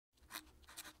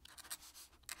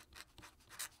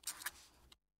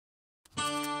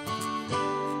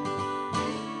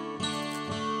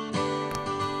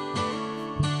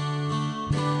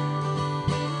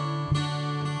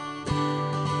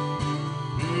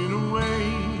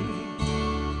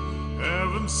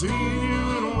seen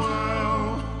you in a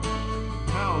while.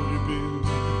 How have you been?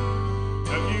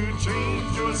 Have you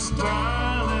changed your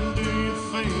style? And do you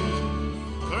think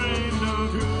there ain't no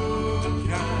good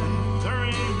guy, there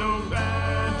ain't no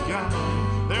bad guy,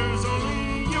 there's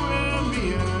only you and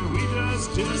me and we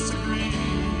just disagree.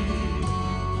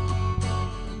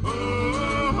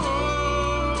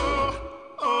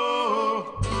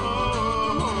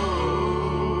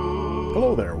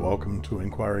 Hello there, welcome to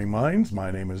Inquiring Minds.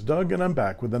 My name is Doug and I'm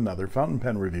back with another fountain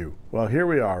pen review. Well, here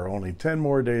we are, only 10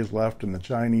 more days left in the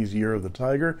Chinese Year of the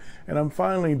Tiger, and I'm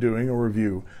finally doing a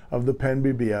review of the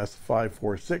Penbbs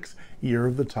 546 Year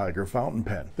of the Tiger fountain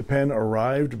pen. The pen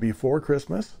arrived before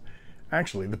Christmas.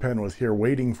 Actually, the pen was here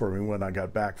waiting for me when I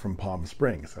got back from Palm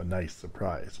Springs, a nice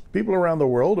surprise. People around the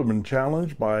world have been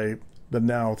challenged by the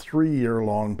now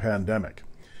 3-year-long pandemic.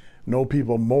 No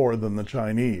people more than the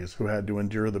Chinese, who had to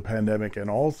endure the pandemic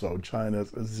and also China's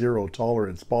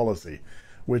zero-tolerance policy,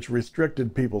 which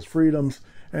restricted people's freedoms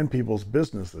and people's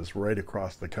businesses right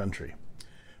across the country.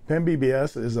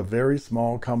 Penbbs is a very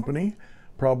small company,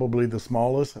 probably the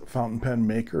smallest fountain pen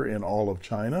maker in all of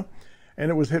China, and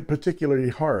it was hit particularly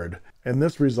hard, and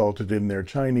this resulted in their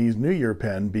Chinese New Year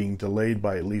pen being delayed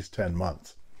by at least 10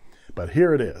 months. But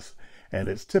here it is, and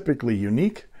it's typically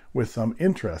unique, with some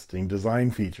interesting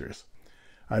design features.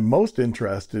 I'm most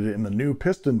interested in the new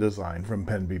piston design from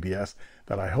Penbbs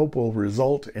that I hope will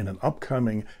result in an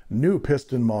upcoming new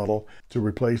piston model to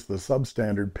replace the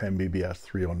substandard Penbbs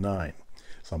 309,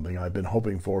 something I've been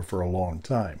hoping for a long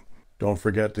time. Don't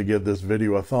forget to give this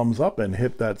video a thumbs up and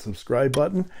hit that subscribe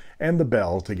button and the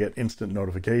bell to get instant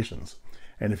notifications.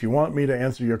 And if you want me to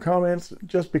answer your comments,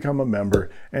 just become a member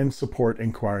and support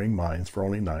Inquiring Minds for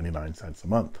only 99 cents a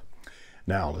month.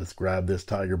 Now let's grab this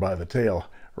tiger by the tail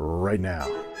right now.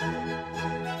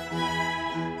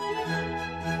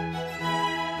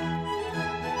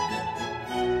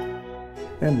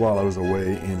 And while I was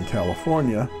away in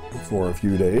California for a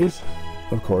few days,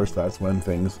 of course, that's when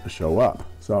things show up.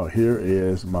 So here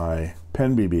is my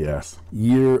Penbbs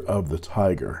Year of the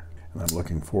Tiger, and I'm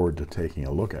looking forward to taking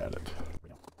a look at it.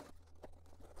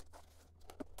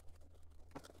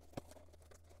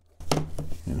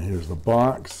 And here's the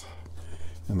box.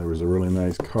 And there was a really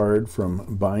nice card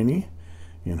from Bini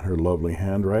in her lovely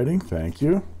handwriting. Thank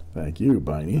you. Thank you,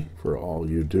 Bini, for all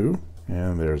you do.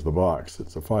 And there's the box.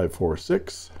 It's a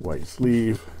 546, white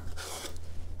sleeve.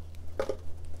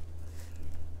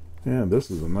 And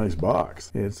this is a nice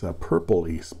box. It's a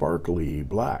purpley, sparkly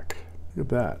black.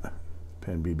 Look at that.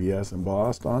 Penbbs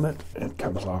embossed on it. It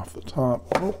comes off the top.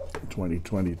 Oh,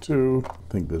 2022. I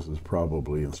think this is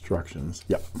probably instructions.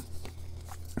 Yep.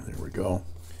 There we go.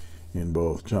 In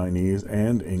both Chinese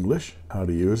and English, how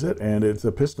to use it, and it's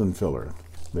a piston filler.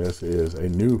 This is a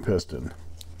new piston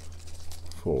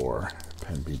for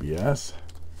Penbbs.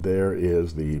 There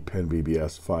is the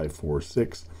Penbbs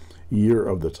 546 Year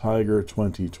of the Tiger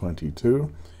 2022,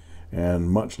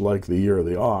 and much like the Year of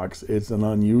the Ox, it's an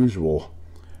unusual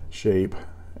shape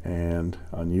and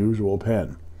unusual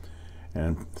pen.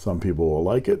 And some people will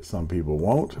like it, some people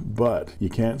won't, but you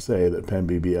can't say that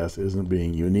Penbbs isn't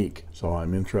being unique. So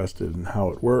I'm interested in how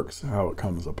it works, how it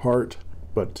comes apart,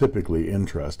 but typically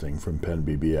interesting from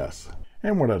Penbbs.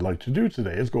 And what I'd like to do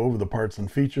today is go over the parts and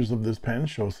features of this pen,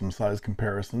 show some size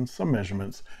comparisons, some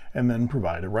measurements, and then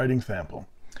provide a writing sample.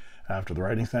 After the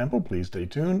writing sample, please stay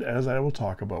tuned as I will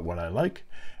talk about what I like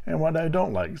and what I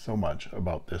don't like so much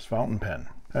about this fountain pen.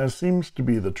 As seems to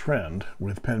be the trend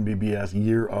with Penbbs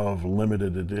Year of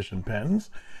limited edition pens,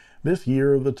 this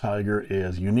Year of the Tiger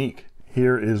is unique.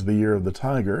 Here is the Year of the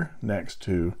Tiger next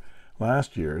to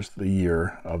last year's the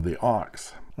Year of the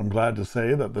Ox. I'm glad to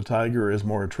say that the Tiger is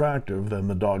more attractive than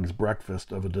the dog's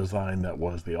breakfast of a design that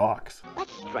was the Ox.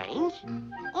 That's strange.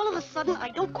 All of a sudden, I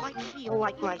don't quite feel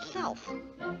like myself.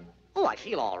 Oh, I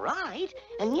feel all right,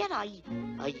 and yet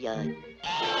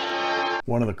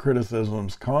One of the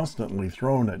criticisms constantly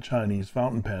thrown at Chinese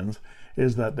fountain pens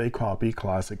is that they copy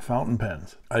classic fountain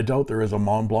pens. I doubt there is a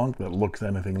Mont Blanc that looks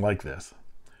anything like this.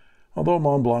 Although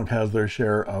Mont Blanc has their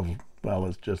share of, well,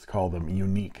 let's just call them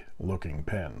unique looking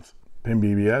pens.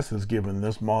 Penbbs has given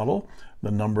this model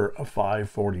the number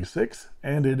 546,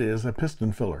 and it is a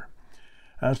piston filler.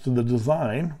 As to the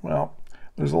design, well,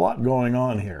 there's a lot going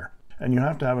on here, and you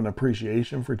have to have an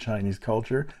appreciation for Chinese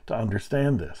culture to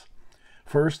understand this.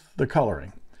 First, the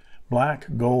coloring. Black,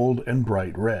 gold, and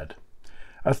bright red.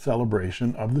 A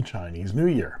celebration of the Chinese New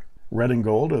Year. Red and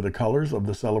gold are the colors of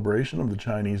the celebration of the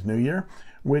Chinese New Year,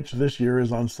 which this year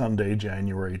is on Sunday,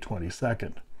 January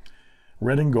 22nd.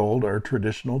 Red and gold are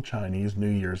traditional Chinese New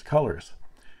Year's colors.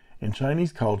 In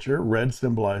Chinese culture, red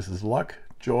symbolizes luck,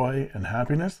 joy, and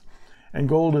happiness, and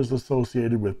gold is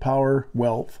associated with power,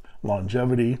 wealth,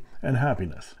 longevity, and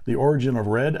happiness. The origin of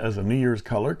red as a New Year's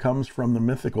color comes from the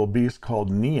mythical beast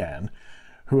called Nian,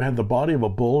 who had the body of a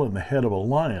bull and the head of a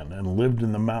lion and lived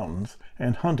in the mountains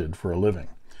and hunted for a living.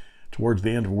 Towards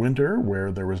the end of winter,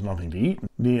 where there was nothing to eat,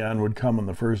 Nian would come on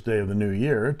the first day of the new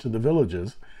year to the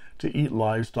villages to eat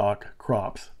livestock,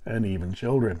 crops, and even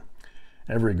children.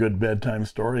 Every good bedtime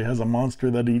story has a monster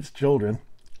that eats children,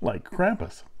 like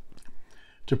Krampus.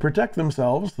 To protect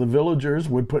themselves, the villagers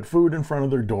would put food in front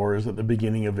of their doors at the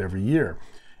beginning of every year.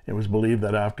 It was believed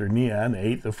that after Nian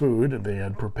ate the food they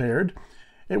had prepared,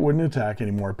 it wouldn't attack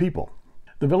any more people.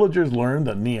 The villagers learned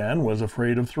that Nian was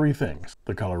afraid of three things: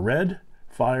 the color red,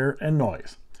 fire, and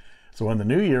noise. So when the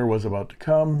new year was about to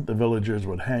come, the villagers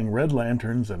would hang red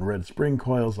lanterns and red spring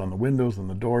coils on the windows and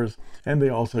the doors, and they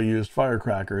also used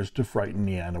firecrackers to frighten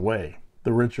Nian away.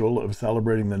 The ritual of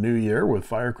celebrating the new year with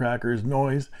firecrackers,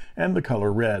 noise, and the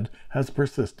color red has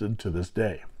persisted to this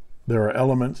day. There are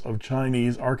elements of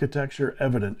Chinese architecture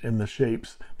evident in the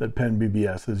shapes that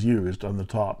Penbbs has used on the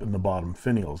top and the bottom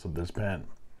finials of this pen.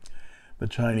 The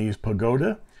Chinese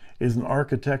pagoda is an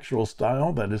architectural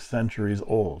style that is centuries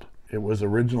old. It was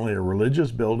originally a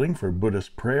religious building for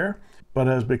Buddhist prayer, but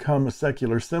has become a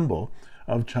secular symbol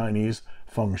of Chinese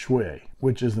feng shui,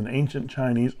 which is an ancient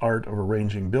Chinese art of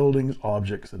arranging buildings,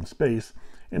 objects, and space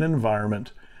in an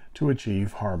environment to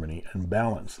achieve harmony and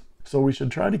balance. So we should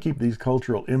try to keep these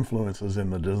cultural influences in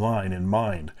the design in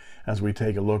mind as we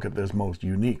take a look at this most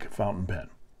unique fountain pen.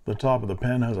 The top of the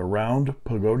pen has a round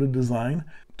pagoda design,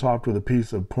 topped with a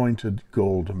piece of pointed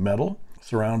gold metal,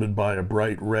 surrounded by a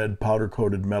bright red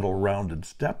powder-coated metal rounded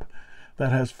step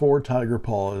that has 4 tiger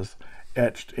paws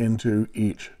etched into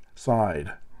each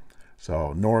side.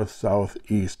 So north, south,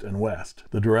 east, and west.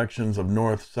 The directions of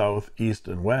north, south, east,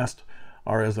 and west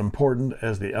are as important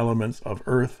as the elements of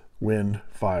earth, wind,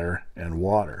 fire, and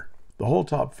water. The whole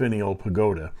top finial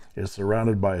pagoda is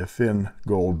surrounded by a thin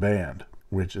gold band,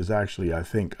 which is actually, I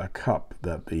think, a cup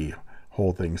that the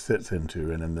whole thing sits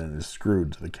into and then is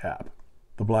screwed to the cap.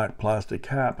 The black plastic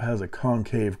cap has a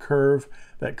concave curve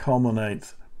that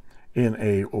culminates in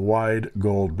a wide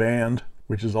gold band,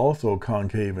 which is also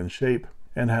concave in shape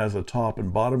and has a top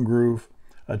and bottom groove,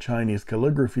 a Chinese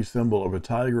calligraphy symbol of a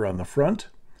tiger on the front,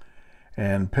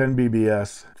 and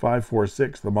Penbbs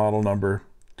 546, the model number,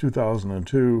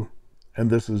 2002, and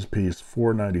this is piece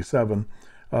 497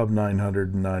 of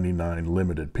 999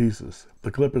 limited pieces.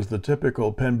 The clip is the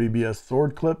typical Penbbs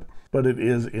sword clip, but it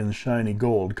is in shiny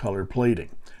gold color plating.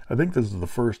 I think this is the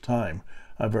first time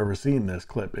I've ever seen this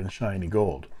clip in shiny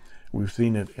gold. We've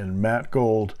seen it in matte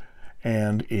gold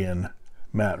and in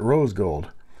matte rose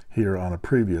gold here on a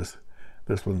previous.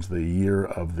 This one's the Year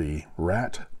of the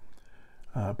Rat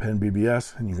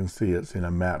Penbbs, and you can see it's in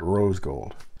a matte rose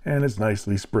gold. And it's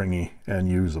nicely springy and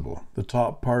usable. The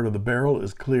top part of the barrel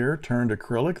is clear, turned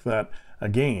acrylic that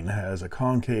again has a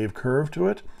concave curve to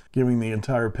it, giving the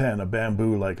entire pen a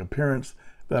bamboo-like appearance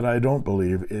that I don't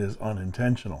believe is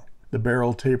unintentional. The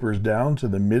barrel tapers down to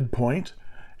the midpoint,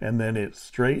 and then it's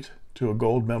straight to a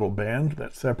gold metal band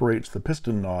that separates the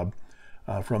piston knob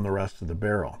from the rest of the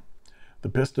barrel. The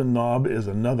piston knob is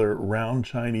another round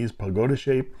Chinese pagoda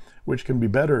shape, which can be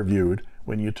better viewed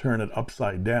when you turn it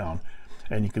upside down,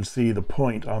 and you can see the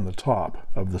point on the top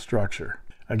of the structure.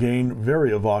 Again,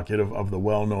 very evocative of the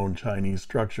well-known Chinese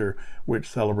structure, which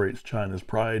celebrates China's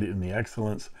pride in the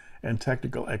excellence and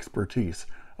technical expertise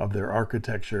of their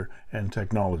architecture and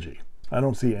technology. I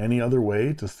don't see any other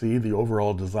way to see the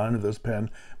overall design of this pen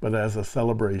but as a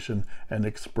celebration and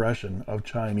expression of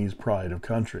Chinese pride of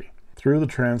country. Through the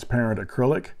transparent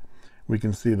acrylic, we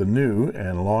can see the new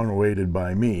and long awaited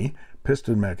by me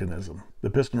piston mechanism. The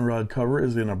piston rod cover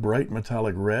is in a bright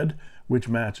metallic red, which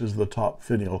matches the top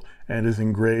finial and is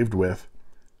engraved with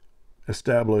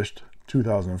established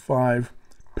 2005,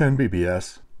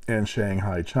 Penbbs, and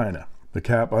Shanghai, China. The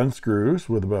cap unscrews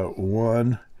with about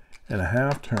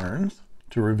 1.5 turns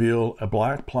to reveal a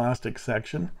black plastic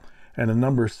section and a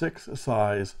number 6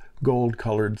 size gold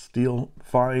colored steel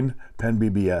fine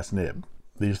Penbbs nib.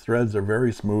 These threads are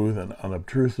very smooth and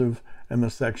unobtrusive, and the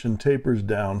section tapers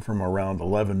down from around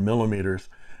 11 millimeters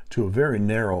to a very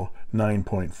narrow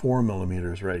 9.4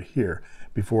 millimeters right here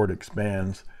before it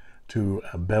expands to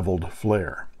a beveled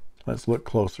flare. Let's look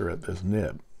closer at this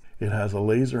nib. It has a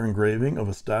laser engraving of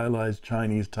a stylized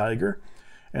Chinese tiger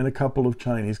and a couple of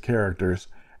Chinese characters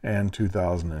and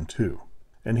 2002.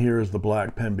 And here is the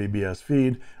black Penbbs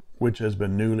feed, which has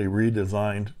been newly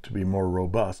redesigned to be more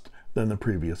robust than the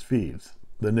previous feeds.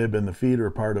 The nib and the feed are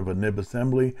part of a nib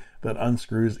assembly that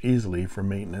unscrews easily for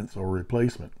maintenance or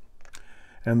replacement.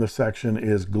 And the section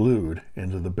is glued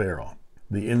into the barrel.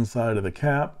 The inside of the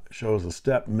cap shows a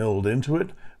step milled into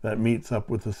it that meets up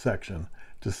with the section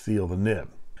to seal the nib.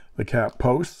 The cap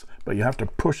posts, but you have to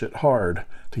push it hard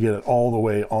to get it all the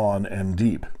way on and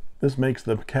deep. This makes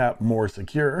the cap more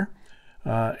secure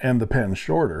and the pen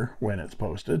shorter when it's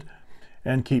posted,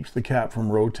 and keeps the cap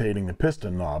from rotating the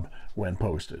piston knob when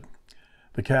posted.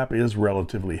 The cap is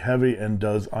relatively heavy and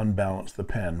does unbalance the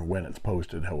pen when it's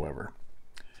posted, however.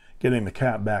 Getting the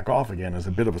cap back off again is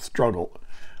a bit of a struggle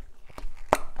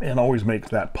and always makes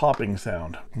that popping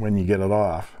sound when you get it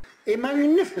off. A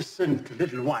magnificent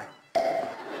little wine.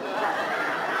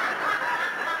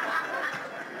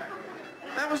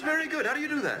 That was very good. How do you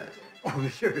do that? Oh,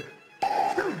 monsieur.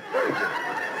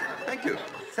 Thank you.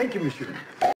 Thank you, monsieur.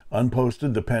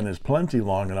 Unposted, the pen is plenty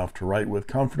long enough to write with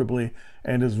comfortably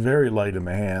and is very light in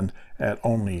the hand at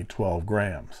only 12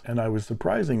 grams. And I was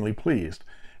surprisingly pleased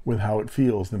with how it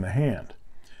feels in the hand.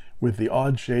 With the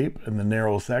odd shape and the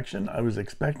narrow section, I was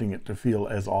expecting it to feel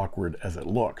as awkward as it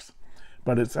looks,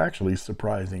 but it's actually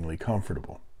surprisingly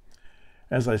comfortable.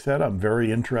 As I said, I'm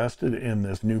very interested in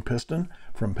this new piston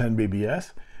from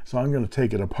Penbbs, so I'm going to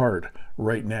take it apart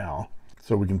right now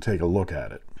so we can take a look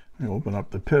at it. I open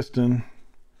up the piston,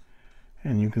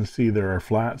 and you can see there are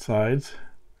flat sides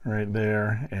right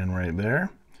there and right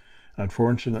there.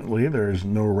 Unfortunately, there's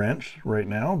no wrench right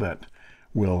now that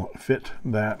will fit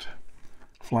that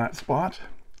flat spot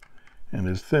and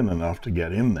is thin enough to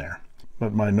get in there.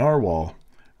 But my narwhal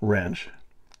wrench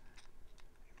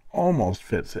almost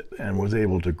fits it and was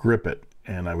able to grip it,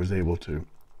 and I was able to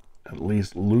at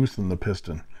least loosen the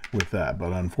piston with that.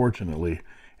 But unfortunately,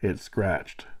 it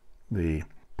scratched the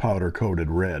powder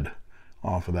coated red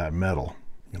off of that metal.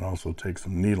 You can also take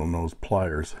some needle nose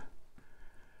pliers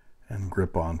and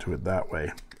grip onto it that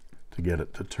way to get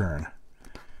it to turn.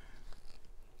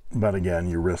 But again,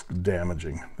 you risk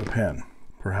damaging the pen.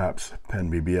 Perhaps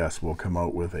Penbbs will come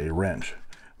out with a wrench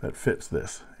that fits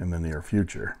this in the near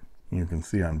future. You can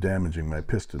see I'm damaging my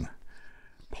piston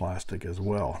plastic as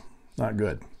well. Not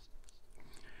good.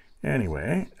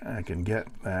 Anyway, I can get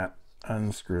that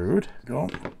unscrewed. Go.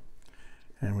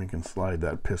 And we can slide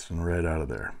that piston right out of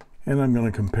there. And I'm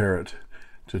going to compare it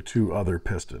to two other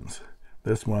pistons.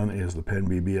 This one is the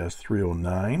Penbbs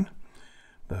 309,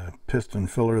 the piston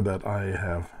filler that I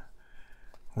have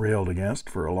railed against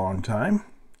for a long time.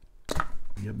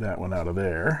 Get that one out of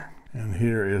there. And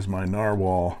here is my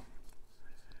narwhal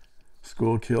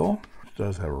Schuylkill, which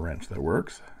does have a wrench that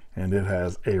works, and it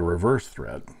has a reverse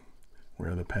thread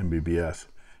where the Penbbs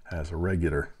has a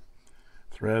regular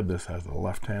thread. This has a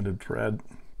left-handed thread.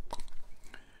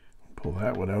 Pull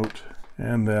that one out,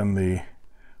 and then the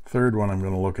third one I'm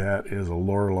going to look at is a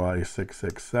Lorelei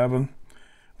 667,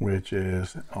 which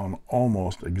is an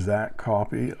almost exact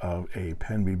copy of a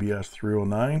Penbbs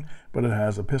 309, but it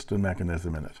has a piston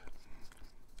mechanism in it.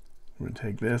 We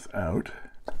take this out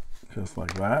just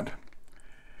like that,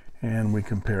 and we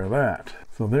compare that.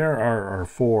 So there are our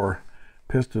four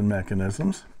piston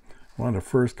mechanisms. I want to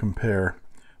first compare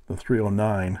the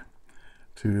 309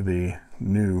 to the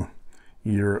new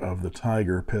Year of the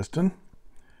Tiger piston.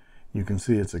 You can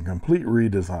see it's a complete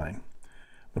redesign.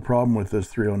 The problem with this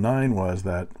 309 was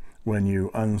that when you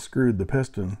unscrewed the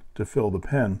piston to fill the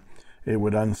pen, it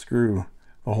would unscrew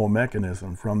the whole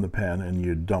mechanism from the pen and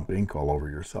you'd dump ink all over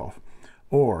yourself.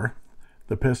 Or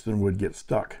the piston would get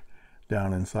stuck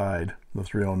down inside the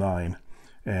 309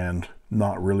 and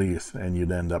not release, and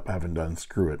you'd end up having to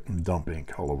unscrew it and dump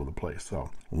ink all over the place. So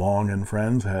Long and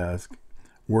Friends has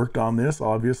worked on this,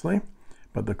 obviously.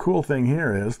 But the cool thing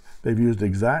here is they've used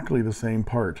exactly the same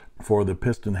part for the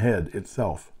piston head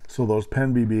itself. So those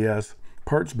Penbbs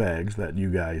parts bags that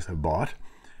you guys have bought,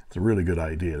 it's a really good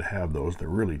idea to have those. They're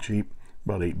really cheap,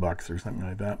 about $8 or something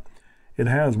like that. It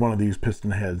has one of these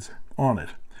piston heads on it.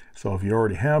 So if you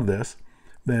already have this,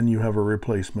 then you have a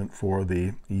replacement for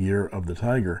the Year of the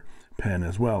Tiger pen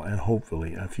as well, and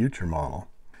hopefully a future model.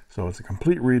 So it's a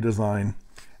complete redesign,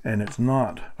 and it's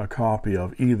not a copy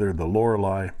of either the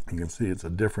Lorelei. You can see it's a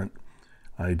different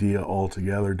idea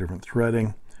altogether, different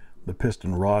threading. The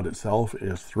piston rod itself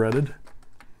is threaded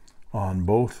on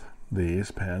both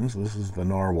these pens. This is the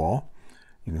Narwhal.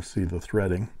 You can see the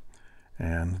threading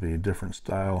and the different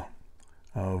style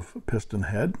of piston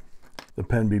head. The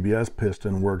Penbbs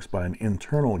piston works by an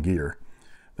internal gear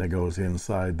that goes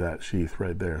inside that sheath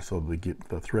right there, so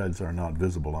the threads are not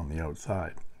visible on the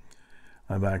outside.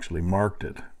 I've actually marked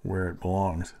it where it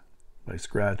belongs by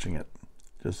scratching it,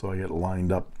 just so I get it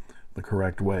lined up the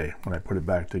correct way when I put it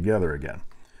back together again.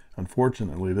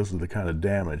 Unfortunately, this is the kind of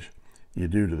damage you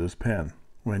do to this pen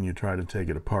when you try to take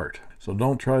it apart. So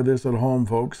don't try this at home,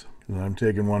 folks, because I'm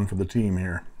taking one for the team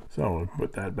here. So we'll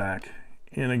put that back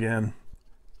in again,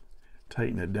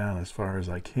 tighten it down as far as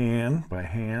I can by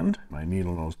hand, my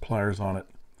needle nose pliers on it,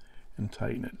 and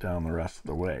tighten it down the rest of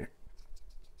the way.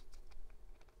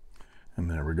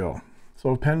 And there we go.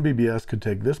 So if Penbbs could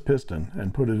take this piston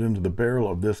and put it into the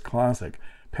barrel of this classic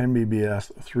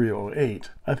Penbbs 308,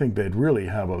 I think they'd really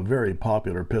have a very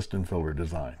popular piston filler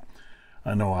design.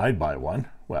 I know I'd buy one,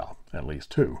 well, at least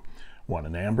two, one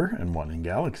in amber and one in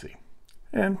galaxy,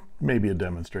 and maybe a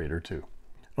demonstrator too.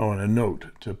 Oh, and a note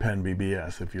to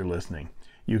Penbbs if you're listening,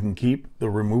 you can keep the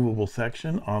removable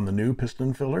section on the new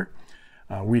piston filler.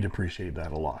 We'd appreciate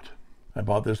that a lot. I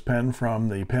bought this pen from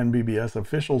the Penbbs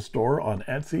official store on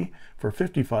Etsy for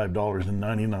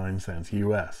 $55.99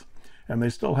 US, and they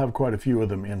still have quite a few of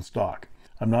them in stock.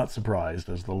 I'm not surprised,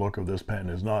 as the look of this pen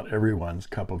is not everyone's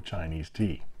cup of Chinese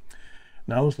tea.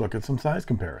 Now let's look at some size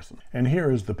comparison. And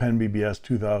here is the Penbbs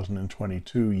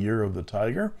 2022 Year of the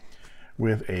Tiger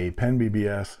with a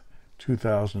Penbbs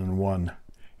 2001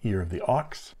 Year of the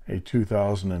Ox, a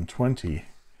 2020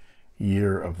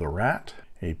 Year of the Rat,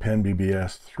 a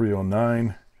Penbbs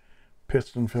 309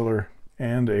 piston filler,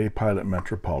 and a Pilot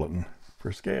Metropolitan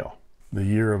for scale. The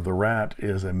Year of the Rat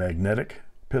is a magnetic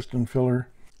piston filler,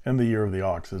 and the Year of the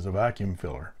Ox is a vacuum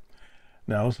filler.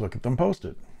 Now let's look at them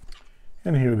posted.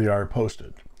 And here they are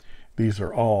posted. These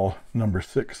are all number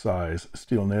 6 size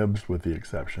steel nibs with the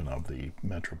exception of the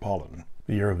Metropolitan.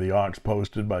 The Year of the Ox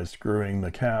posted by screwing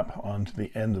the cap onto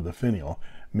the end of the finial,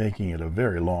 making it a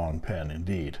very long pen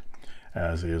indeed,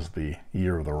 as is the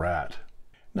Year of the Rat.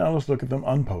 Now let's look at them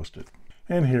unposted.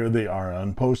 And here they are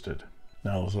unposted.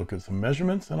 Now let's look at some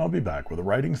measurements, and I'll be back with a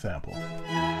writing sample.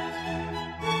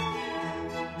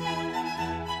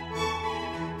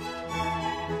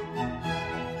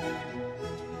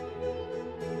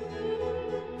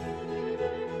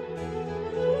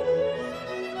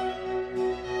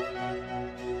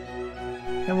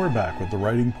 And we're back with the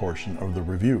writing portion of the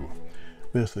review.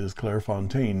 This is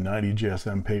Clairefontaine 90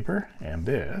 GSM paper, and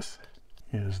this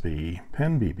is the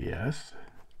Penbbs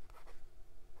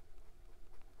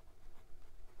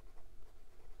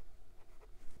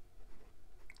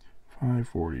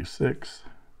 546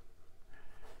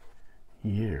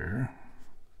 Year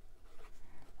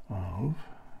of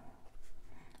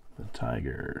the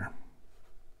Tiger.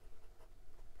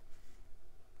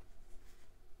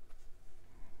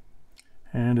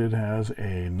 And it has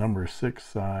a number 6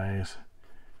 size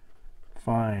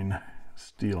fine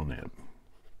steel nib.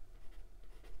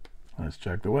 Let's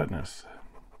check the wetness.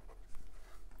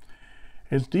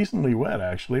 It's decently wet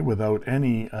actually, without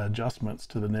any adjustments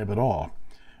to the nib at all,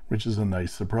 which is a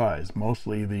nice surprise.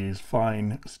 Mostly these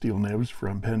fine steel nibs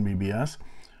from Penbbs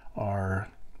are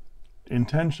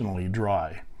intentionally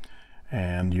dry,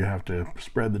 and you have to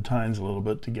spread the tines a little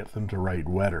bit to get them to write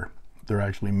wetter. They're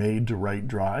actually made to write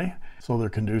dry, so they're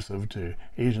conducive to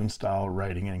Asian style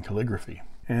writing and calligraphy.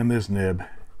 And this nib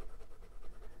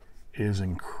is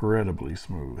incredibly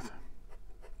smooth,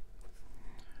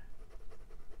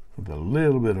 with a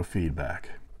little bit of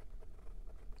feedback.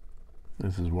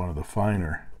 This is one of the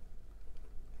finer,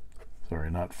 sorry,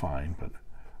 not fine, but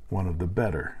one of the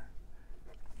better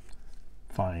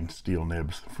fine steel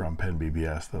nibs from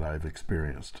Penbbs that I've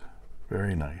experienced.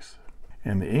 Very nice.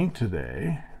 And the ink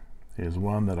today is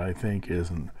one that I think is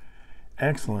an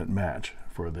excellent match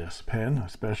for this pen,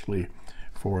 especially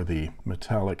for the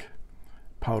metallic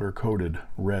powder coated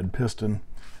red piston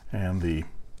and the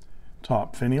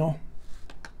top finial,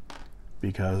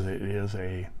 because it is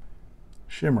a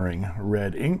shimmering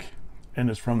red ink, and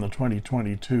it's from the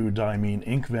 2022 Diamine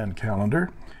Inkvent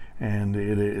calendar, and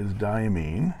it is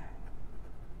Diamine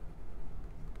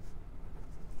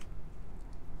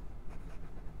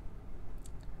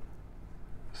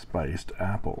Spiced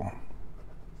Apple.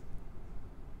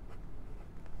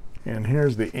 And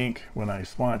here's the ink when I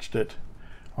swatched it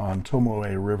on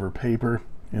Tomoe River paper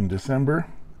in December,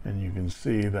 and you can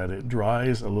see that it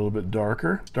dries a little bit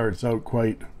darker, starts out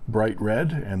quite bright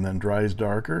red and then dries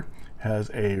darker, has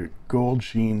a gold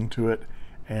sheen to it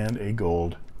and a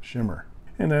gold shimmer.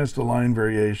 And as to line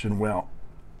variation, well,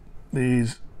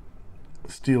 these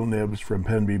steel nibs from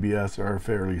Penbbs are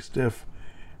fairly stiff,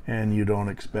 and you don't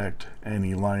expect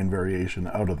any line variation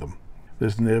out of them.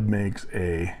 This nib makes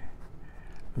a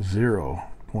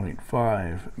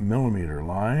 0.5 millimeter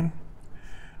line,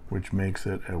 which makes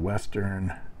it a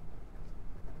Western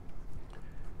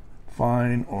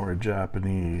fine or a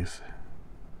Japanese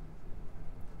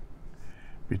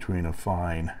between a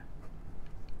fine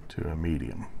to a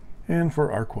medium. And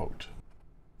for our quote: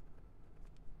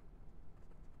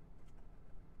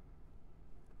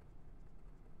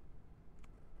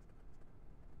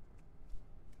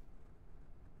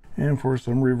 and for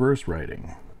some reverse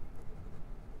writing: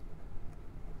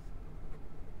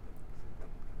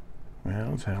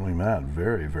 Well, it's handling that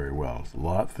very, very well. It's a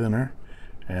lot thinner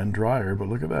and drier, but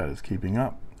look at that, it's keeping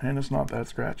up, and it's not that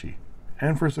scratchy.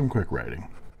 And for some quick writing.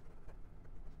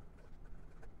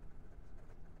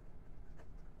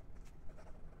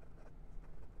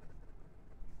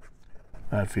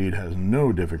 That feed has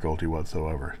no difficulty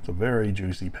whatsoever. It's a very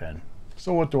juicy pen.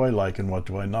 So what do I like and what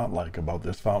do I not like about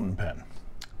this fountain pen?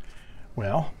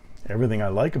 Well, everything I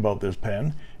like about this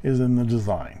pen is in the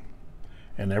design.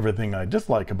 And everything I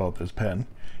dislike about this pen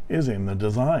is in the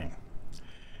design.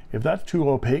 If that's too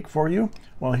opaque for you,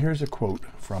 well, here's a quote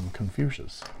from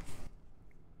Confucius.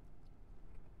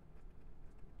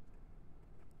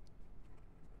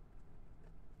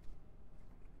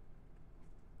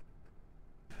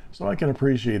 So I can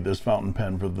appreciate this fountain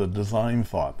pen for the design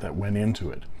thought that went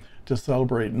into it, to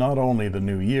celebrate not only the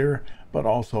new year, but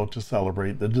also to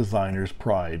celebrate the designer's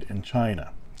pride in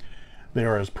China. They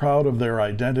are as proud of their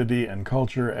identity and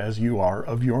culture as you are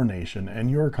of your nation and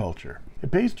your culture.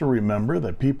 It pays to remember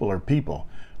that people are people,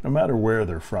 no matter where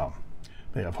they're from.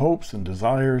 They have hopes and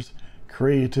desires,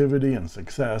 creativity and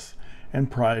success,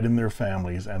 and pride in their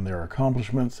families and their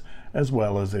accomplishments, as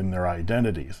well as in their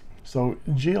identities. So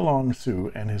Jialong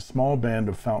Su and his small band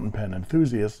of fountain pen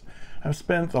enthusiasts have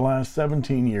spent the last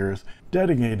 17 years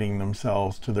dedicating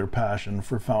themselves to their passion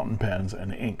for fountain pens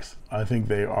and inks. I think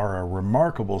they are a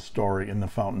remarkable story in the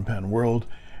fountain pen world,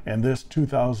 and this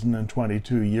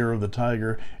 2022 Year of the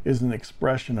Tiger is an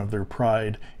expression of their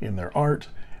pride in their art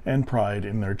and pride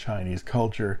in their Chinese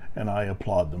culture, and I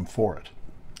applaud them for it.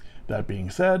 That being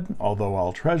said, although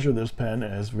I'll treasure this pen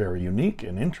as very unique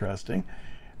and interesting,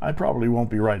 I probably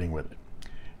won't be writing with it.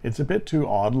 It's a bit too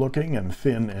odd looking and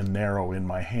thin and narrow in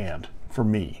my hand, for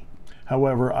me.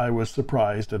 However, I was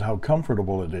surprised at how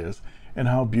comfortable it is and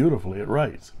how beautifully it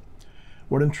writes.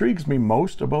 What intrigues me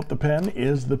most about the pen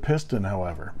is the piston,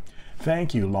 however.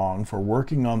 Thank you, Long, for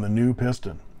working on the new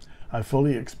piston. I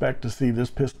fully expect to see this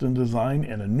piston design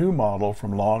in a new model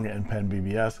from Long and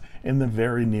Penbbs in the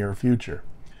very near future.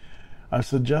 I've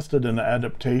suggested an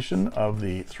adaptation of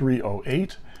the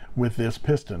 308 with this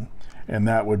piston, and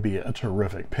that would be a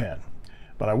terrific pen.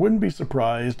 But I wouldn't be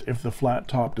surprised if the flat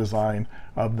top design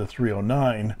of the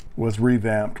 309 was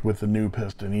revamped with the new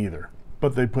piston either,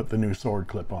 but they put the new sword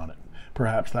clip on it.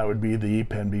 Perhaps that would be the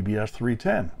Penbbs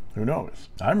 310. Who knows?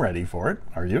 I'm ready for it.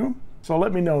 Are you? So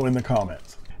let me know in the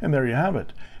comments. And there you have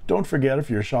it. Don't forget, if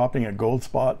you're shopping at Gold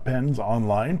Spot Pens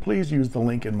online, please use the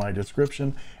link in my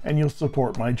description and you'll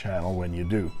support my channel when you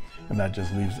do. And that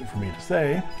just leaves it for me to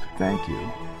say thank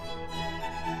you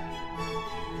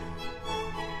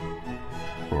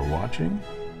for watching.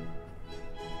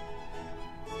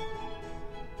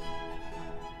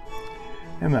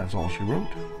 And that's all she wrote.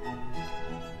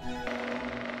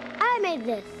 I made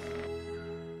this.